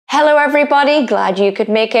Hello everybody, glad you could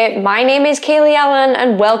make it. My name is Kaylee Allen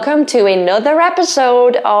and welcome to another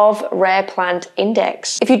episode of Rare Plant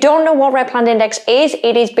Index. If you don't know what Rare Plant Index is,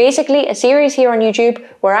 it is basically a series here on YouTube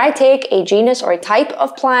where I take a genus or a type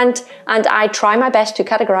of plant and I try my best to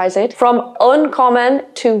categorize it from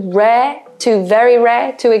uncommon to rare to very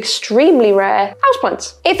rare to extremely rare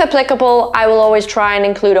houseplants. If applicable, I will always try and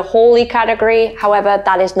include a wholly category. However,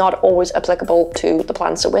 that is not always applicable to the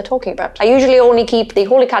plants that we're talking about. I usually only keep the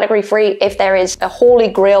wholly category free if there is a holy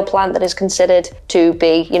grail plant that is considered to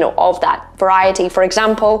be, of that variety. For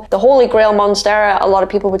example, the holy grail monstera, a lot of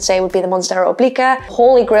people would say would be the Monstera obliqua.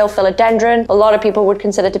 Holy grail philodendron, a lot of people would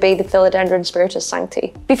consider to be the Philodendron spiritus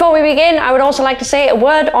sancti. Before we begin, I would also like to say a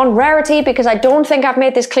word on rarity because I don't think I've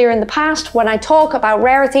made this clear in the past. When I talk about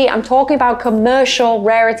rarity, I'm talking about commercial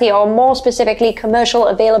rarity, or more specifically, commercial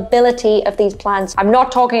availability of these plants. I'm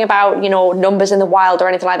not talking about, numbers in the wild or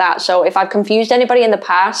anything like that. So if I've confused anybody in the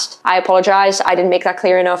past, I apologize. I didn't make that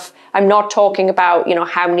clear enough. I'm not talking about,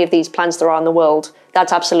 how many of these plants there are in the world.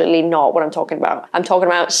 That's absolutely not what I'm talking about. I'm talking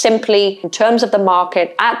about simply in terms of the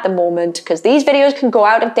market at the moment, because these videos can go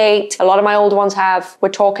out of date. A lot of my old ones have. We're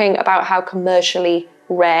talking about how commercially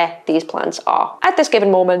rare these plants are at this given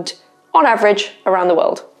moment, on average around the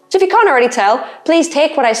world. So if you can't already tell, please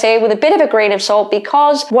take what I say with a bit of a grain of salt,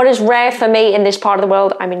 because what is rare for me in this part of the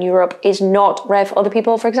world, I'm in Europe, is not rare for other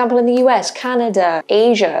people. For example, in the US, Canada,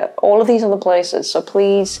 Asia, all of these other places. So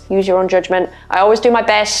please use your own judgment. I always do my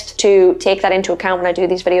best to take that into account when I do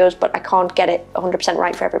these videos, but I can't get it 100%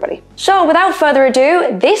 right for everybody. So without further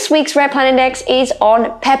ado, this week's Rare Plant Index is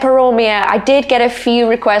on Peperomia. I did get a few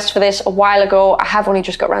requests for this a while ago. I have only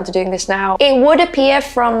just got around to doing this now. It would appear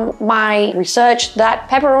from my research that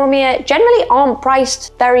Peperomia generally aren't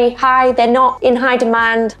priced very high. They're not in high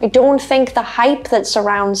demand. I don't think the hype that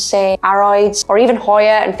surrounds, say, Aroids or even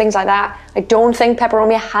Hoya and things like that, I don't think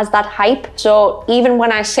Peperomia has that hype. So even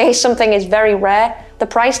when I say something is very rare, the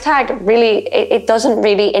price tag really, it doesn't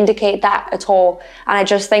really indicate that at all. And I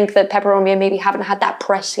just think that Peperomia maybe haven't had that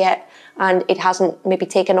press yet, and it hasn't maybe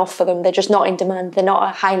taken off for them. They're just not in demand. They're not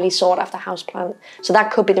a highly sought after houseplant. So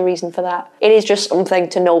that could be the reason for that. It is just something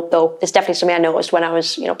to note though. It's definitely something I noticed when I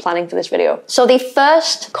was, planning for this video. So the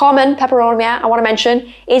first common Peperomia I want to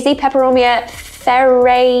mention is the Peperomia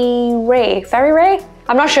ferrerae.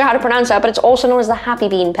 I'm not sure how to pronounce that, but it's also known as the happy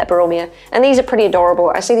bean peperomia. And these are pretty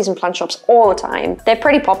adorable. I see these in plant shops all the time. They're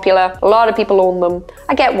pretty popular. A lot of people own them.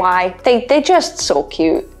 I get why. They're just so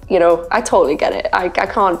cute. I totally get it. I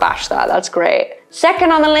can't bash that. That's great.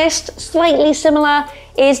 Second on the list, slightly similar,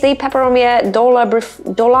 is the Peperomia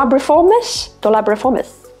dolabriformis.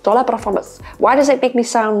 Why does it make me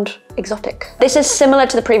sound exotic? This is similar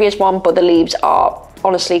to the previous one, but the leaves are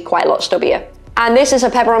honestly quite a lot stubbier. And this is a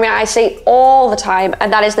Peperomia I see all the time, and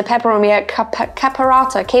that is the Peperomia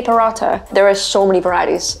caperata. There are so many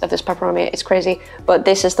varieties of this Peperomia, it's crazy, but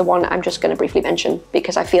this is the one I'm just going to briefly mention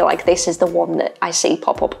because I feel like this is the one that I see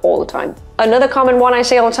pop up all the time. Another common one I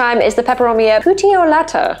see all the time is the Peperomia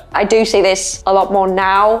puteolata. I do see this a lot more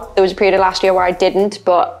now. There was a period of last year where I didn't,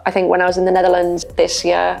 but I think when I was in the Netherlands this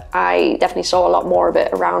year, I definitely saw a lot more of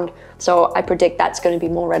it around. So I predict that's going to be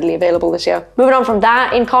more readily available this year. Moving on from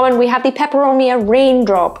that, in common, we have the Peperomia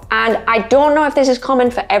raindrop. And I don't know if this is common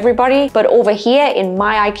for everybody, but over here in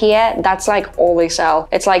my IKEA, that's like all they sell.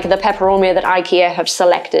 It's like the Peperomia that IKEA have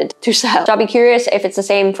selected to sell. So I'd be curious if it's the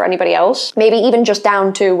same for anybody else. Maybe even just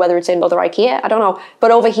down to whether it's in other IKEA, I don't know. But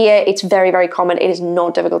over here, it's very, very common. It is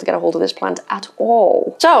not difficult to get a hold of this plant at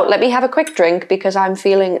all. So let me have a quick drink because I'm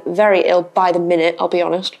feeling very ill by the minute, I'll be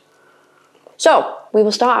honest. So we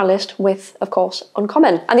will start our list with, of course,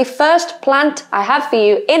 uncommon. And the first plant I have for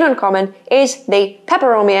you in uncommon is the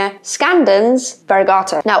Peperomia scandens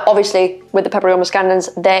variegata. Now, obviously, with the Peperomia scandens,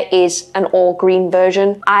 there is an all-green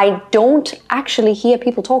version. I don't actually hear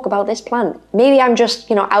people talk about this plant. Maybe I'm just,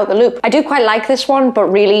 out the loop. I do quite like this one, but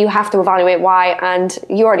really you have to evaluate why, and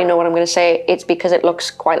you already know what I'm going to say. It's because it looks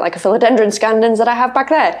quite like a Philodendron scandens that I have back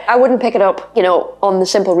there. I wouldn't pick it up, on the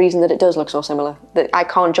simple reason that it does look so similar, that I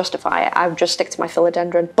can't justify it. I would just stick to my philodendron.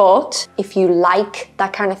 But if you like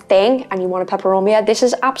that kind of thing and you want a Peperomia, this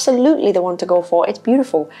is absolutely the one to go for. It's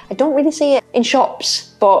beautiful. I don't really see it in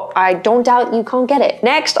shops, but I don't doubt you can't get it.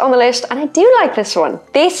 Next on the list, and I do like this one,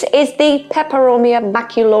 this is the Peperomia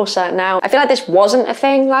maculosa. Now, I feel like this wasn't a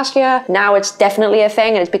thing last year. Now it's definitely a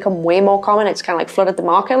thing and it's become way more common. It's kind of like flooded the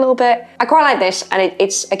market a little bit. I quite like this, and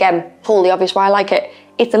it's, again, totally obvious why I like it.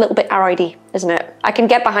 it's a little bit Aroidy, isn't it? I can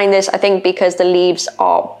get behind this, I think, because the leaves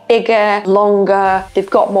are bigger, longer, they've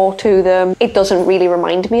got more to them. It doesn't really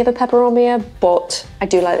remind me of a Peperomia, but I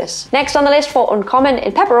do like this. Next on the list for uncommon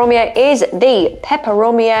in Peperomia is the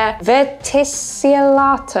Peperomia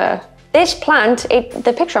verticillata. This plant,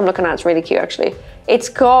 the picture I'm looking at is really cute actually. It's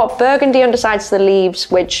got burgundy undersides to the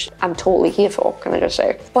leaves, which I'm totally here for, can I just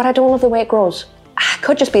say. But I don't love the way it grows.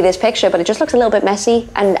 Could just be this picture, but it just looks a little bit messy,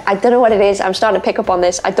 and I don't know what it is. I'm starting to pick up on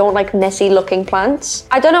this. I don't like messy looking plants.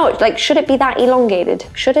 I don't know, like, should it be that elongated?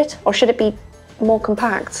 Should it? Or should it be more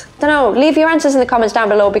compact? I don't know, leave your answers in the comments down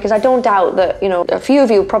below, because I don't doubt that, you know, a few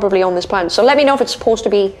of you probably own this plant. So let me know if it's supposed to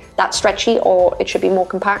be that stretchy or it should be more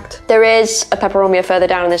compact. There is a Peperomia further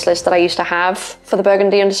down on this list that I used to have for the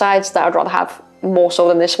burgundy undersides that I'd rather have more so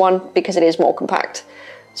than this one, because it is more compact.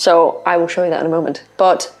 So I will show you that in a moment.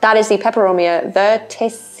 But that is the Peperomia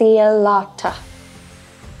verticillata.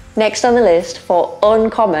 Next on the list for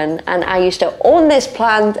uncommon, and I used to own this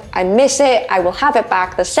plant, I miss it, I will have it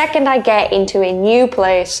back the second I get into a new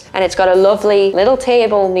place, and it's got a lovely little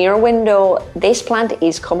table near a window. This plant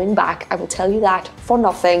is coming back, I will tell you that for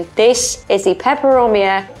nothing. This is the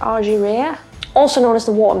Peperomia argyrea, also known as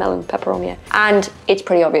the watermelon Peperomia. And it's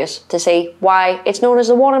pretty obvious to see why it's known as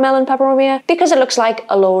the watermelon Peperomia, because it looks like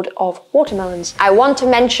a load of watermelons. I want to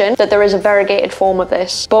mention that there is a variegated form of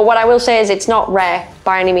this, but what I will say is it's not rare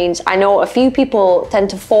by any means. I know a few people tend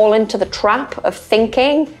to fall into the trap of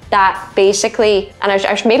thinking that basically, and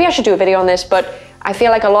maybe I should do a video on this, but I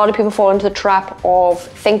feel like a lot of people fall into the trap of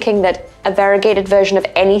thinking that a variegated version of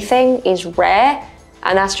anything is rare.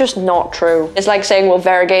 And that's just not true. It's like saying, well,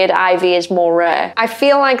 variegated ivy is more rare. I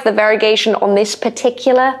feel like the variegation on this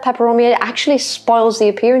particular Peperomia actually spoils the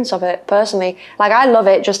appearance of it, personally. Like, I love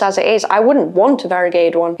it just as it is. I wouldn't want a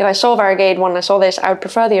variegated one. If I saw a variegated one and I saw this, I would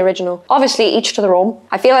prefer the original. Obviously, each to their own.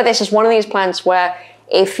 I feel like this is one of these plants where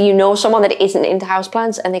if you know someone that isn't into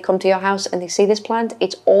houseplants and they come to your house and they see this plant,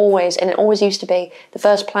 it's always, and it always used to be, the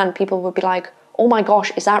first plant people would be like, oh my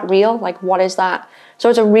gosh, is that real? Like, what is that? So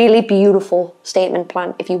it's a really beautiful statement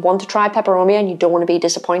plant. If you want to try Peperomia and you don't want to be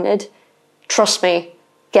disappointed, trust me,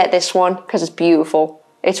 get this one because it's beautiful.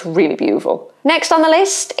 It's really beautiful. Next on the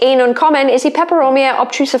list in uncommon is the Peperomia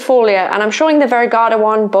obtrusifolia, and I'm showing the variegata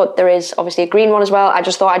one, but there is obviously a green one as well. I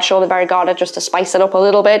just thought I'd show the variegata just to spice it up a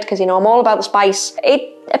little bit, because you know I'm all about the spice.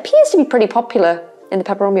 It appears to be pretty popular in the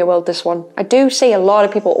Peperomia world, this one. I do see a lot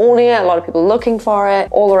of people owning it, a lot of people looking for it,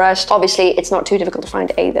 all the rest. Obviously, it's not too difficult to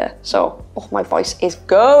find either. So, oh, my voice is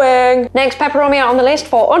going. Next Peperomia on the list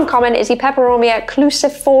for uncommon is the Peperomia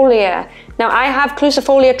clusifolia. Now, I have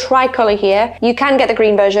clusifolia tricolor here. You can get the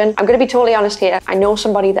green version. I'm gonna be totally honest here. I know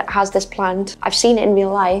somebody that has this plant. I've seen it in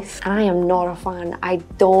real life, and I am not a fan. I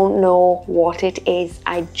don't know what it is.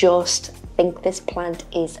 I just think this plant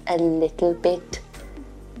is a little bit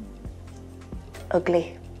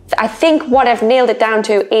ugly. I think what I've nailed it down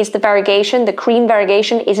to is the variegation. The cream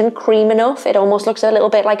variegation isn't cream enough. It almost looks a little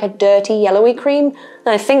bit like a dirty yellowy cream. And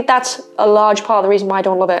I think that's a large part of the reason why I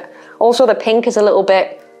don't love it. Also, the pink is a little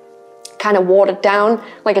bit kind of watered down,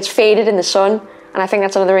 like it's faded in the sun. And I think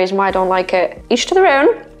that's another reason why I don't like it. Each to their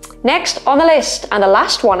own. Next on the list, and the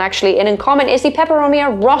last one actually in uncommon, is the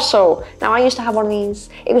Peperomia rosso. Now, I used to have one of these.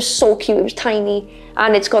 It was so cute, it was tiny,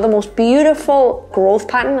 and it's got the most beautiful growth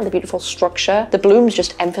pattern and the beautiful structure. The blooms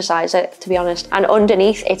just emphasize it, to be honest. And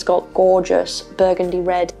underneath, it's got gorgeous burgundy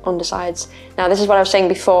red undersides. Now, this is what I was saying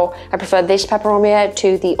before. I prefer this Peperomia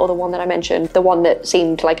to the other one that I mentioned, the one that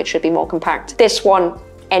seemed like it should be more compact. This one,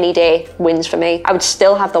 any day, wins for me. I would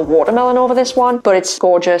still have the watermelon over this one, but it's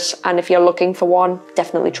gorgeous, and if you're looking for one,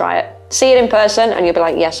 definitely try it. See it in person and you'll be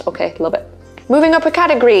like, yes, okay, love it. Moving up a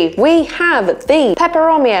category, we have the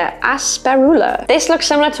Peperomia asperula. This looks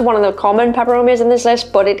similar to one of the common Peperomias in this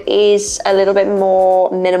list, but it is a little bit more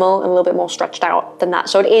minimal and a little bit more stretched out than that,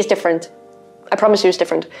 so it is different. I promise you it's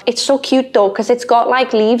different. It's so cute though, because it's got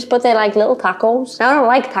like leaves, but they're like little tacos. Now, I don't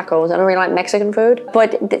like tacos, I don't really like Mexican food,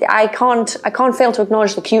 but I can't fail to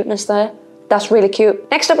acknowledge the cuteness there. That's really cute.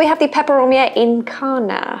 Next up, we have the Peperomia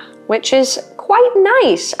incana, which is quite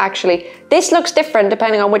nice, actually. This looks different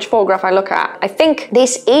depending on which photograph I look at. I think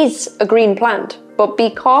this is a green plant, but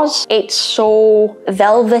because it's so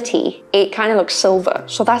velvety, it kind of looks silver.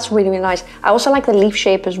 So that's really, really nice. I also like the leaf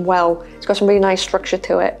shape as well. It's got some really nice structure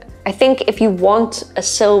to it. I think if you want a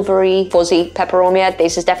silvery, fuzzy Peperomia,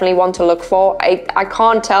 this is definitely one to look for. I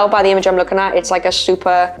can't tell by the image I'm looking at. It's like a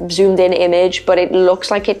super zoomed in image, but it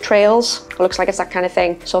looks like it trails. It looks like it's that kind of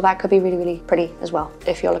thing. So that could be really, really pretty as well,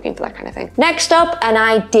 if you're looking for that kind of thing. Next up, and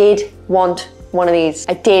I did want one of these.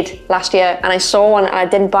 I did last year, and I saw one and I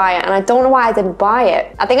didn't buy it, and I don't know why I didn't buy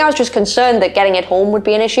it. I think I was just concerned that getting it home would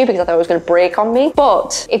be an issue because I thought it was gonna break on me.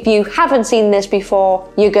 But if you haven't seen this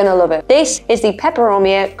before, you're gonna love it. This is the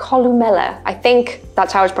Peperomia columella. I think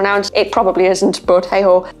that's how it's pronounced. It probably isn't, but hey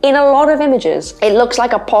ho. In a lot of images, it looks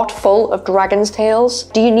like a pot full of dragon's tails.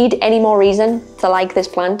 Do you need any more reason to like this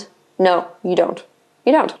plant? No, you don't.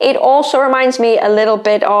 You don't. It also reminds me a little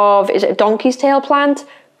bit of, is it a donkey's tail plant?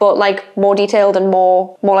 But like more detailed and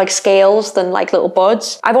more like scales than like little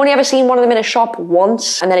buds. I've only ever seen one of them in a shop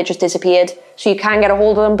once and then it just disappeared. So you can get a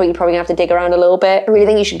hold of them, but you're probably gonna have to dig around a little bit. I really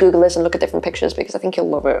think you should Google this and look at different pictures because I think you'll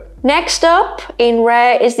love it. Next up in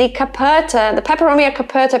rare is the Caperta, the Peperomia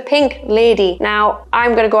Caperta Pink Lady. Now,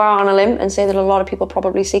 I'm gonna go out on a limb and say that a lot of people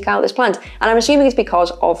probably seek out this plant, and I'm assuming it's because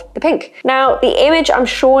of the pink. Now, the image I'm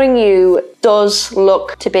showing you does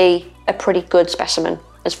look to be a pretty good specimen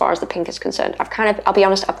as far as the pink is concerned. I'll be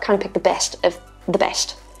honest, I've kind of picked the best of the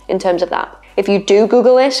best in terms of that. If you do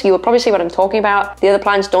Google this, you will probably see what I'm talking about. The other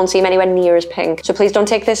plants don't seem anywhere near as pink. So please don't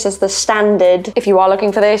take this as the standard. If you are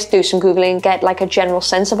looking for this, do some Googling, get like a general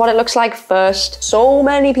sense of what it looks like first. So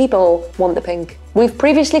many people want the pink. We've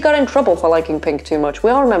previously got in trouble for liking pink too much.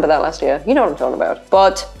 We all remember that last year. You know what I'm talking about.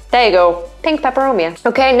 But there you go, pink Peperomia.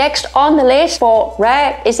 Okay, next on the list for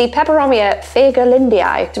rare is the Peperomia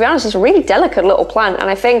Fagerlindii. To be honest, it's a really delicate little plant, and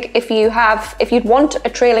I think if you'd want a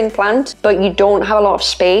trailing plant, but you don't have a lot of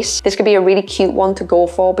space, this could be a really cute one to go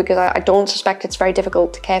for because I don't suspect it's very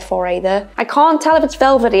difficult to care for either. I can't tell if it's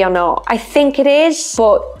velvety or not. I think it is,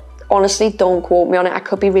 but honestly, don't quote me on it. I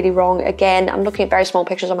could be really wrong. Again, I'm looking at very small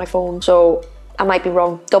pictures on my phone, so I might be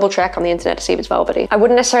wrong. Double check on the internet to see if it's velvety. I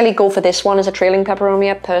wouldn't necessarily go for this one as a trailing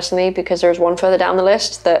Peperomia personally because there's one further down the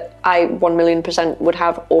list that I 1,000,000% would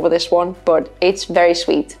have over this one, but it's very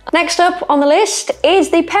sweet. Next up on the list is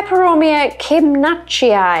the Peperomia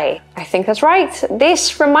Kimnachii. I think that's right.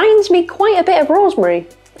 This reminds me quite a bit of rosemary.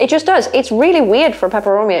 It just does. It's really weird for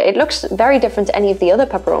Peperomia. It looks very different to any of the other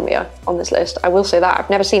Peperomia on this list. I will say that. I've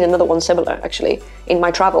never seen another one similar, actually, in my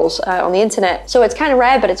travels on the internet. So it's kind of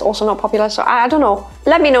rare, but it's also not popular. So I don't know.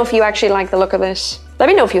 Let me know if you actually like the look of this. Let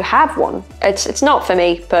me know if you have one. It's not for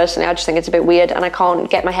me, personally. I just think it's a bit weird, and I can't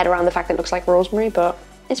get my head around the fact that it looks like rosemary, but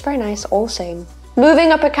it's very nice all the same.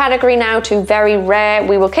 Moving up a category now to very rare,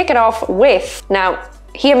 we will kick it off with, now,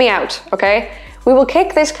 hear me out, okay? We will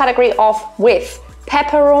kick this category off with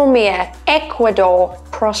Peperomia Ecuador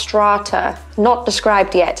prostrata, not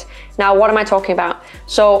described yet. Now, what am I talking about?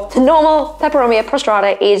 So the normal Peperomia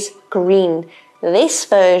prostrata is green. This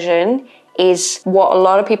version is what a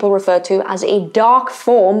lot of people refer to as a dark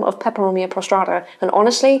form of Peperomia prostrata. And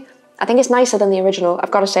honestly, I think it's nicer than the original, I've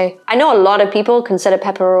got to say. I know a lot of people consider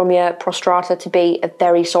Peperomia prostrata to be a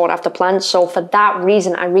very sought after plant, so for that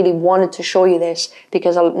reason, I really wanted to show you this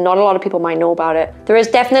because not a lot of people might know about it. There is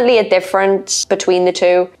definitely a difference between the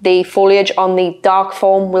two. The foliage on the dark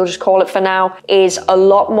form, we'll just call it for now, is a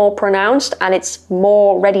lot more pronounced and it's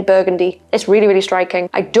more reddy burgundy. It's really, really striking.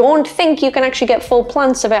 I don't think you can actually get full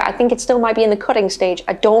plants of it. I think it still might be in the cutting stage.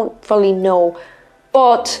 I don't fully know,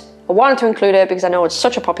 but I wanted to include it because I know it's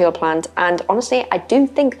such a popular plant, and honestly, I do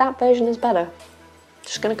think that version is better.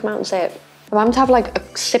 Just gonna come out and say it. I'm having to have like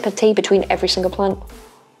a sip of tea between every single plant.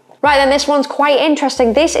 Right then, this one's quite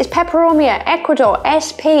interesting. This is Peperomia Ecuador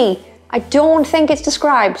SP. I don't think it's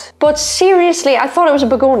described, but seriously, I thought it was a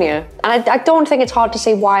begonia, and I don't think it's hard to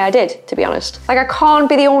say why I did, to be honest. Like, I can't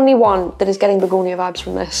be the only one that is getting begonia vibes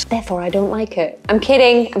from this. Therefore, I don't like it. I'm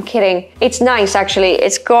kidding, I'm kidding. It's nice, actually.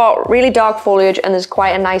 It's got really dark foliage, and there's quite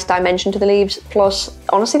a nice dimension to the leaves. Plus,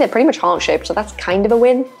 honestly, they're pretty much heart-shaped, so that's kind of a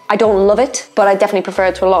win. I don't love it, but I definitely prefer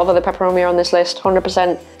it to a lot of other Peperomia on this list,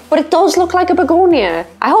 100%. But it does look like a begonia.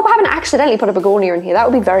 I hope I haven't accidentally put a begonia in here.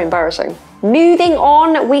 That would be very embarrassing. Moving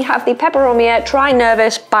on, we have the Peperomia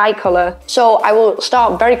Trinervis Bicolor. So I will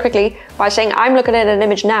start very quickly by saying I'm looking at an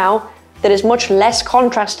image now that is much less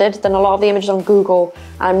contrasted than a lot of the images on Google.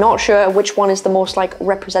 And I'm not sure which one is the most like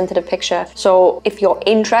representative picture. So if you're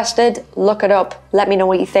interested, look it up. Let me know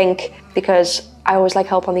what you think, because I always like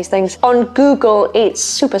help on these things. On Google, it's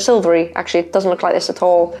super silvery. Actually, it doesn't look like this at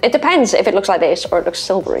all. It depends if it looks like this or it looks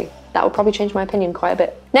silvery. That would probably change my opinion quite a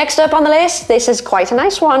bit. Next up on the list, this is quite a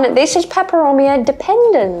nice one. This is Peperomia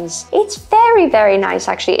Dependens. It's very, very nice,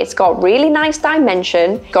 actually. It's got really nice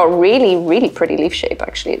dimension. Got really, really pretty leaf shape,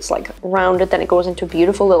 actually. It's like rounded, then it goes into a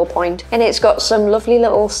beautiful little point. And it's got some lovely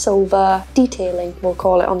little silver detailing, we'll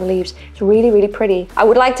call it, on the leaves. It's really, really pretty. I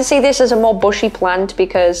would like to see this as a more bushy plant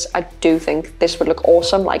because I do think this would look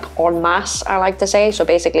awesome, like en masse, I like to say. So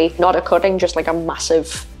basically not a cutting, just like a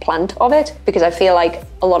massive plant of it, because I feel like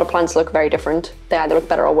a lot of plants look very different. They either look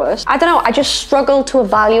better better or worse. I don't know, I just struggle to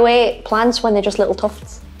evaluate plants when they're just little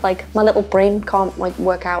tufts. Like, my little brain can't like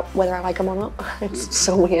work out whether I like them or not. It's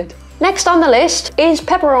so weird. Next on the list is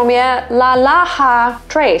Peperomia lalaha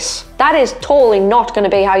trace. That is totally not going to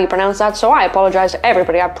be how you pronounce that, so I apologize to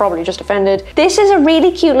everybody I've probably just offended. This is a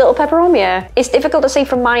really cute little Peperomia. It's difficult to see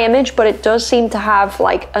from my image, but it does seem to have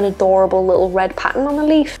like an adorable little red pattern on the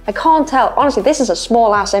leaf. I can't tell. Honestly, this is a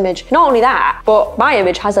small ass image. Not only that, but my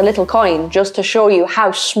image has a little coin just to show you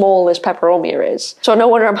how small this Peperomia is. So no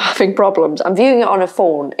wonder I'm having problems. I'm viewing it on a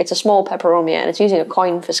phone. It's a small Peperomia and it's using a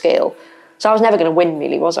coin for scale. So I was never going to win,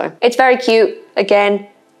 really, was I? It's very cute. Again,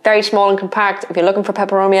 very small and compact. If you're looking for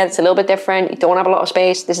Peperomia, it's a little bit different. You don't have a lot of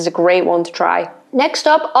space. This is a great one to try. Next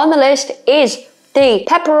up on the list is the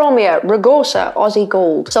Peperomia rugosa Aussie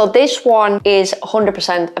Gold. So this one is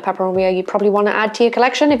 100% a Peperomia you'd probably want to add to your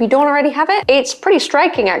collection if you don't already have it. It's pretty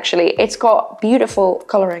striking, actually. It's got beautiful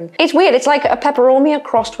colouring. It's weird. It's like a Peperomia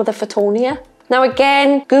crossed with a Fittonia. Now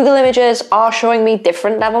again, Google images are showing me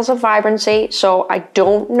different levels of vibrancy, so I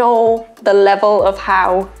don't know the level of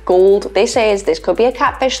how gold this is. This could be a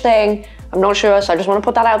catfish thing. I'm not sure, so I just want to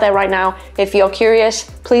put that out there right now. If you're curious,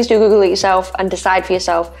 please do Google it yourself and decide for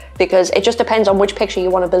yourself, because it just depends on which picture you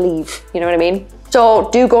want to believe, you know what I mean? So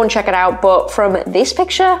do go and check it out, but from this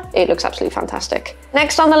picture, it looks absolutely fantastic.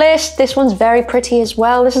 Next on the list, this one's very pretty as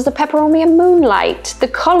well. This is the Peperomia Moonlight. The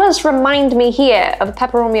colors remind me here of a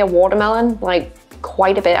Peperomia watermelon, like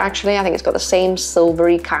quite a bit actually. I think it's got the same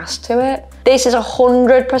silvery cast to it. This is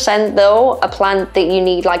 100% though a plant that you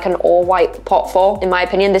need like an all white pot for, in my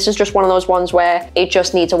opinion. This is just one of those ones where it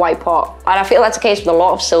just needs a white pot. And I feel that's the case with a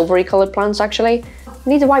lot of silvery colored plants actually. It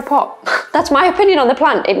needs a white pot. That's my opinion on the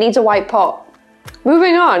plant. It needs a white pot.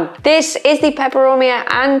 Moving on, this is the Peperomia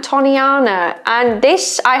Antoniana, and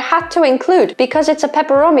this I had to include because it's a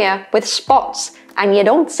Peperomia with spots, and you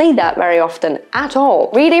don't see that very often at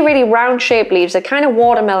all. Really, really round shaped leaves. They're kind of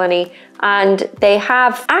watermelony, and they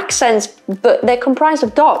have accents, but they're comprised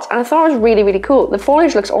of dots, and I thought it was really, really cool. The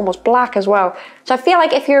foliage looks almost black as well, so I feel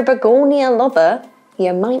like if you're a begonia lover,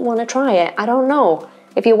 you might want to try it. I don't know.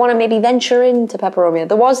 If you want to maybe venture into Peperomia.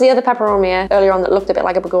 There was the other Peperomia earlier on that looked a bit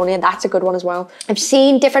like a begonia. That's a good one as well. I've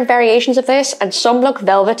seen different variations of this, and some look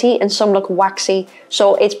velvety and some look waxy.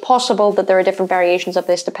 So it's possible that there are different variations of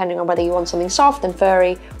this depending on whether you want something soft and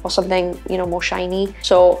furry or something, you know, more shiny.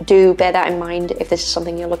 So do bear that in mind if this is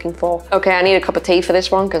something you're looking for. Okay, I need a cup of tea for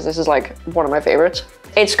this one because this is like one of my favorites.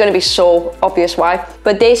 It's going to be so obvious why.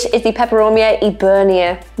 But this is the Peperomia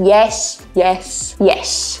eburnia. Yes, yes,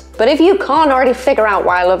 yes. But if you can't already figure out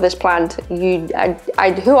why I love this plant, who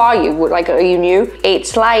are you? Like, are you new?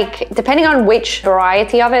 It's like, depending on which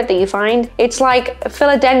variety of it that you find, it's like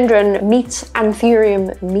philodendron meets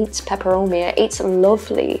anthurium meets Peperomia. It's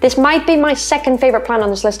lovely. This might be my second favorite plant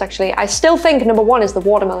on this list, actually. I still think number one is the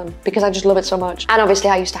watermelon because I just love it so much. And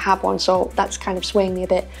obviously I used to have one, so that's kind of swaying me a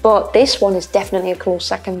bit. But this one is definitely a close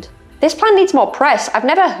second. This plant needs more press. I've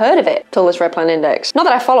never heard of it till this Rare Plant Index. Not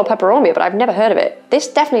that I follow Peperomia, but I've never heard of it. This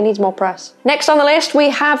definitely needs more press. Next on the list, we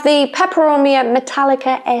have the Peperomia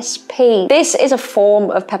Metallica SP. This is a form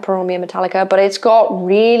of Peperomia Metallica, but it's got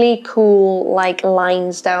really cool like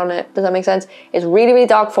lines down it. Does that make sense? It's really, really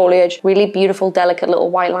dark foliage, really beautiful, delicate little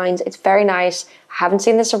white lines. It's very nice. I haven't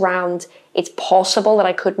seen this around. It's possible that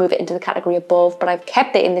I could move it into the category above, but I've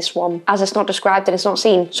kept it in this one as it's not described and it's not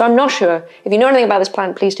seen. So I'm not sure. If you know anything about this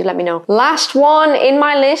plant, please do let me know. Last one in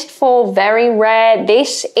my list for very rare.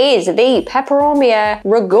 This is the Peperomia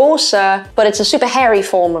rugosa, but it's a super hairy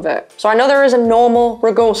form of it. So I know there is a normal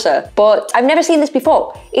rugosa, but I've never seen this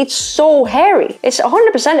before. It's so hairy. It's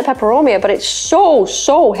 100% a Peperomia, but it's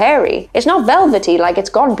so hairy. It's not velvety, like it's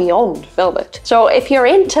gone beyond velvet. So if you're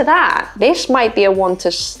into that, this might be a one to,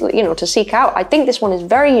 you know, to seek out. I think this one is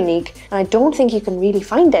very unique, and I don't think you can really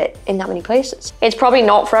find it in that many places. It's probably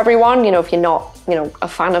not for everyone, you know, if you're not, you know, a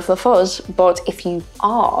fan of the fuzz, but if you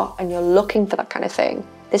are and you're looking for that kind of thing,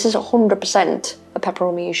 this is 100% a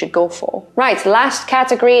Peperomia you should go for. Right, last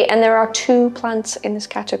category, and there are 2 plants in this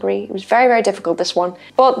category. It was very, very difficult, this one.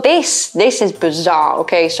 But this is bizarre,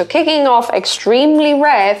 okay? So kicking off extremely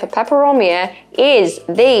rare for Peperomia is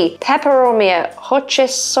the Peperomia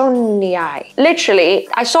hutchisonii. Literally,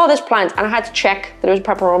 I saw this plant and I had to check that it was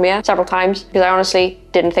Peperomia several times because I honestly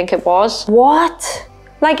didn't think it was. What?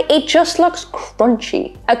 Like, it just looks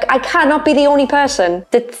crunchy. I cannot be the only person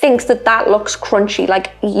that thinks that that looks crunchy.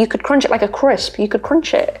 Like, you could crunch it like a crisp. You could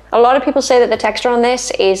crunch it. A lot of people say that the texture on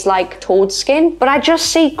this is like toad skin, but I just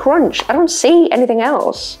see crunch. I don't see anything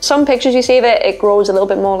else. Some pictures you see of it, it grows a little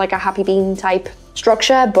bit more like a happy bean type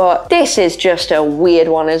structure, but this is just a weird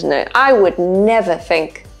one, isn't it? I would never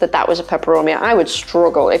think that that was a peperomia. I would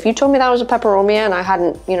struggle. If you told me that was a peperomia and I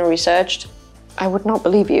hadn't, you know, researched, I would not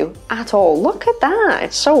believe you at all. Look at that,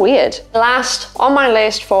 it's so weird. Last on my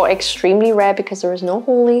list for extremely rare because there is no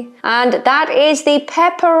holy, and that is the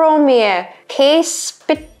Peperomia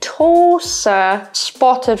caspitosa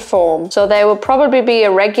spotted form. So there will probably be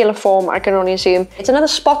a regular form, I can only assume. It's another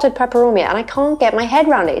spotted peperomia and I can't get my head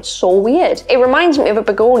around it. It's so weird. It reminds me of a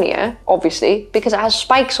begonia, obviously, because it has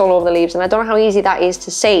spikes all over the leaves and I don't know how easy that is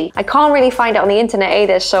to see. I can't really find it on the internet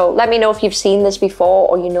either, so let me know if you've seen this before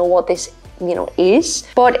or you know what this is,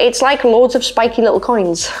 but it's like loads of spiky little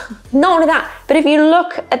coins. Not only that, but if you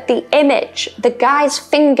look at the image, the guy's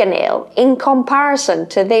fingernail in comparison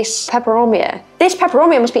to this peperomia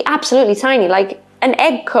must be absolutely tiny, like an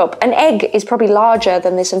egg cup. An egg is probably larger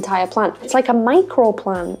than this entire plant. It's like a micro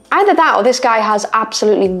plant. Either that or this guy has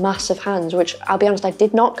absolutely massive hands, which I'll be honest, I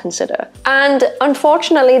did not consider. And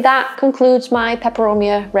unfortunately, that concludes my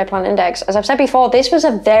Peperomia rare plant index. As I've said before, this was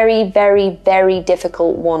a very, very, very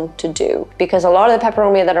difficult one to do because a lot of the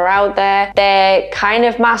Peperomia that are out there, they're kind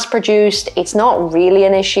of mass produced. It's not really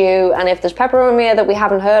an issue. And if there's Peperomia that we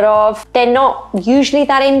haven't heard of, they're not usually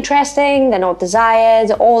that interesting. They're not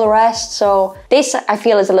desired, all the rest. So this, I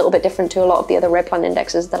feel, is a little bit different to a lot of the other rare plant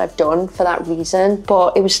indexes that I've done for that reason,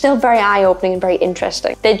 but it was still very eye-opening and very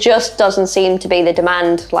interesting. There just doesn't seem to be the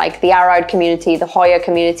demand like the Aroid community, the Hoya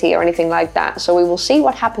community, or anything like that. So we will see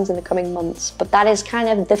what happens in the coming months, but that is kind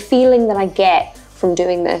of the feeling that I get from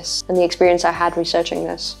doing this and the experience I had researching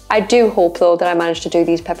this. I do hope though that I managed to do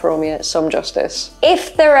these Peperomia some justice.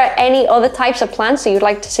 If there are any other types of plants that you'd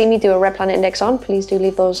like to see me do a rare plant index on, please do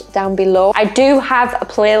leave those down below. I do have a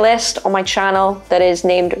playlist on my channel that is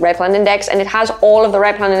named Rare Plant Index and it has all of the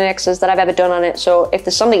rare plant indexes that I've ever done on it. So if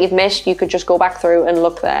there's something you've missed, you could just go back through and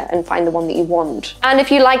look there and find the one that you want. And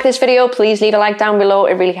if you like this video, please leave a like down below,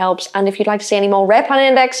 it really helps. And if you'd like to see any more rare plant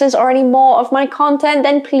indexes or any more of my content,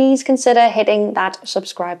 then please consider hitting that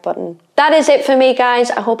subscribe button. That is it for me,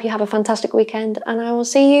 guys. I hope you have a fantastic weekend and I will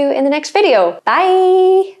see you in the next video.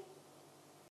 Bye!